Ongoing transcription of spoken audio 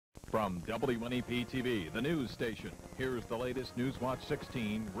From WNEP-TV, the news station, here's the latest Newswatch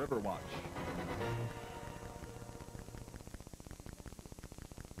 16 River Watch.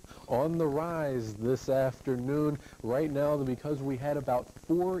 On the rise this afternoon. Right now, because we had about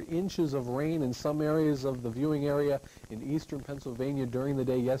 4 inches of rain in some areas of the viewing area in eastern Pennsylvania during the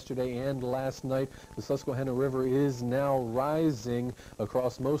day yesterday and last night, the Susquehanna River is now rising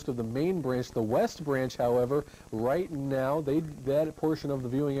across most of the main branch. The west branch, however, right now, that portion of the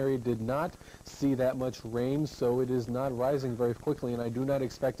viewing area did not see that much rain, so it is not rising very quickly, and I do not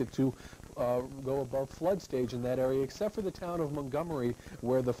expect it to go above flood stage in that area, except for the town of Montgomery,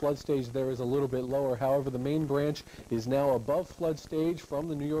 where the flood stage there is a little bit lower. However, the main branch is now above flood stage from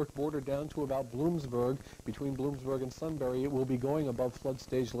the New York border down to about Bloomsburg. Between Bloomsburg and Sunbury, it will be going above flood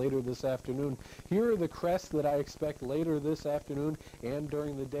stage later this afternoon. Here are the crests that I expect later this afternoon and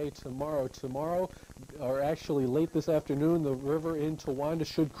during the day tomorrow. Tomorrow, or actually late this afternoon, the river in Towanda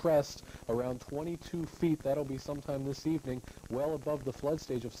should crest around 22 feet. That'll be sometime this evening, well above the flood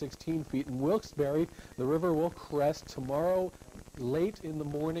stage of 16 feet. In Wilkes-Barre, the river will crest tomorrow late in the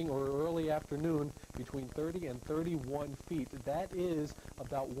morning or early afternoon between 30 and 31 feet. That is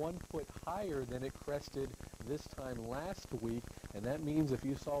about 1 foot higher than it crested this time last week, and that means if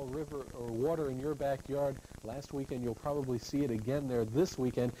you saw river or water in your backyard last weekend, you'll probably see it again there this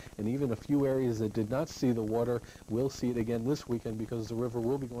weekend, and even a few areas that did not see the water will see it again this weekend, because the river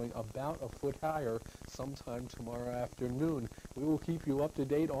will be going about a foot higher sometime tomorrow afternoon. We will keep you up to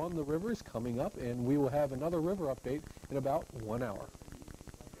date on the rivers coming up, and we will have another river update in about 1 hour.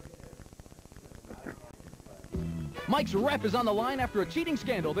 Mike's rep is on the line after a cheating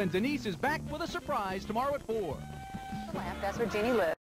scandal. Then Denise is back with a surprise tomorrow at 4. That's where Jeannie lives.